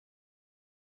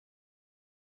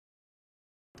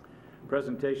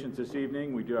Presentations this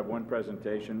evening. We do have one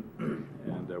presentation,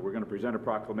 and we're going to present a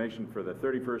proclamation for the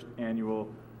 31st Annual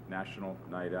National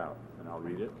Night Out. And I'll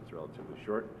read it. It's relatively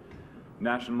short.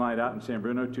 National Night Out in San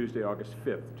Bruno, Tuesday, August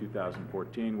 5th,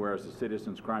 2014. Whereas the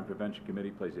Citizens Crime Prevention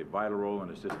Committee plays a vital role in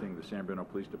assisting the San Bruno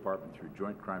Police Department through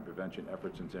joint crime prevention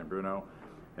efforts in San Bruno.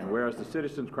 And whereas the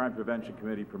Citizens Crime Prevention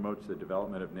Committee promotes the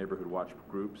development of neighborhood watch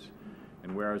groups.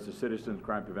 And whereas the Citizens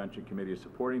Crime Prevention Committee is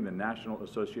supporting the National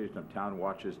Association of Town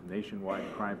Watch's nationwide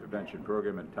crime prevention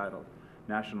program entitled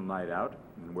National Night Out.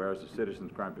 And whereas the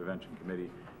Citizens Crime Prevention Committee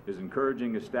is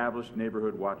encouraging established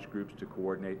neighborhood watch groups to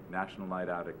coordinate National Night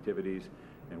Out activities.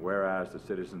 And whereas the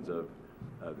Citizens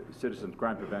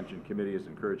Crime Prevention Committee is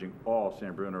encouraging all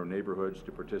San Bruno neighborhoods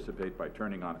to participate by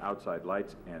turning on outside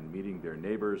lights and meeting their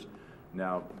neighbors.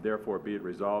 Now, therefore, be it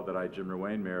resolved that I, Jim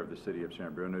Ruane, Mayor of the City of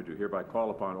San Bruno, do hereby call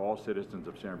upon all citizens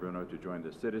of San Bruno to join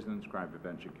the Citizens Crime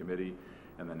Prevention Committee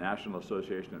and the National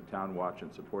Association of Town Watch in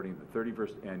supporting the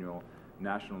 31st Annual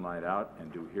National Night Out,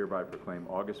 and do hereby proclaim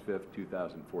August 5th,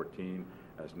 2014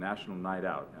 as National Night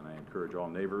Out. And I encourage all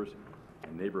neighbors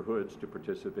and neighborhoods to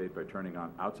participate by turning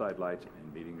on outside lights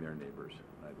and meeting their neighbors.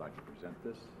 I'd like to present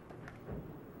this.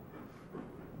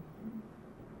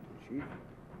 Chief.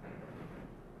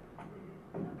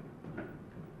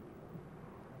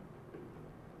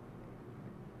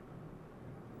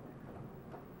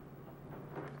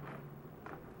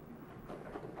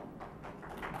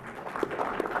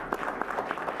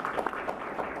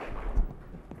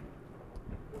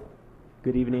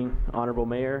 Good evening, Honorable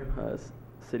Mayor,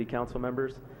 City Council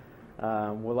members.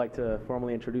 Would like to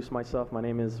formally introduce myself. My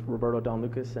name is Roberto Don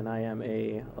Lucas, and I am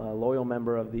a loyal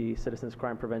member of the Citizens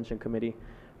Crime Prevention Committee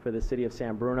for the City of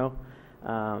San Bruno.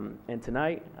 And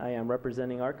tonight, I am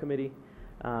representing our committee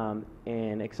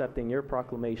and accepting your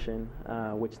proclamation,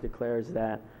 which declares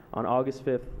that on August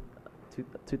 5th,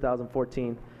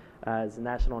 2014, as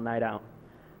National Night Out.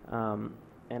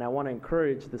 And I want to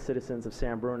encourage the citizens of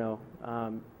San Bruno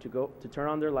to turn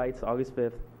on their lights August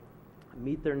 5th,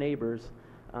 meet their neighbors,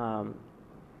 and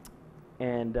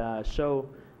show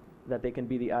that they can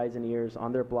be the eyes and ears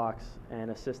on their blocks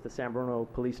and assist the San Bruno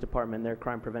Police Department in their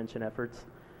crime prevention efforts.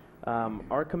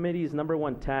 Our committee's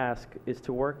 #1 task is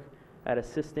to work at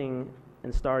assisting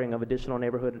and starting of additional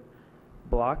neighborhood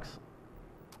blocks,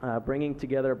 bringing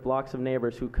together blocks of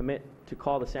neighbors who commit to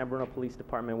call the San Bruno Police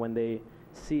Department when they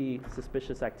see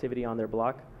suspicious activity on their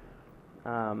block,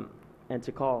 and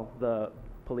to call the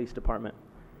police department.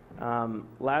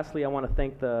 Lastly, I want to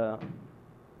thank the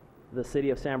City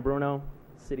of San Bruno,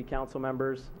 City Council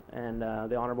members, and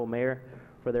the Honorable Mayor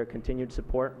for their continued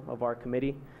support of our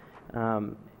committee,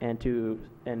 and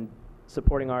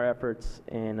supporting our efforts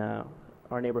in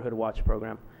our Neighborhood Watch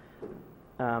program.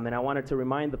 And I wanted to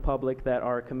remind the public that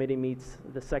our committee meets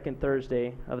the second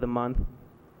Thursday of the month,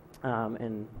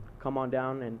 and come on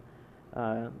down and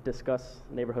discuss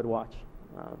Neighborhood Watch.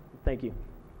 Thank you.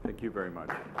 Thank you very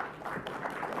much.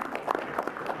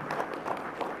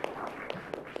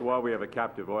 So while we have a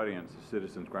captive audience, the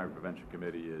Citizens Crime Prevention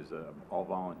Committee is all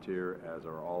volunteer, as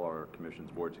are all our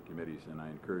commissions, boards, and committees, and I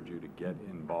encourage you to get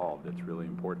involved. It's really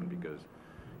important because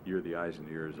you're the eyes and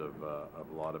ears of a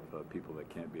lot of people that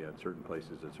can't be at certain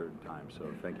places at certain times. So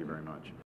thank you very much.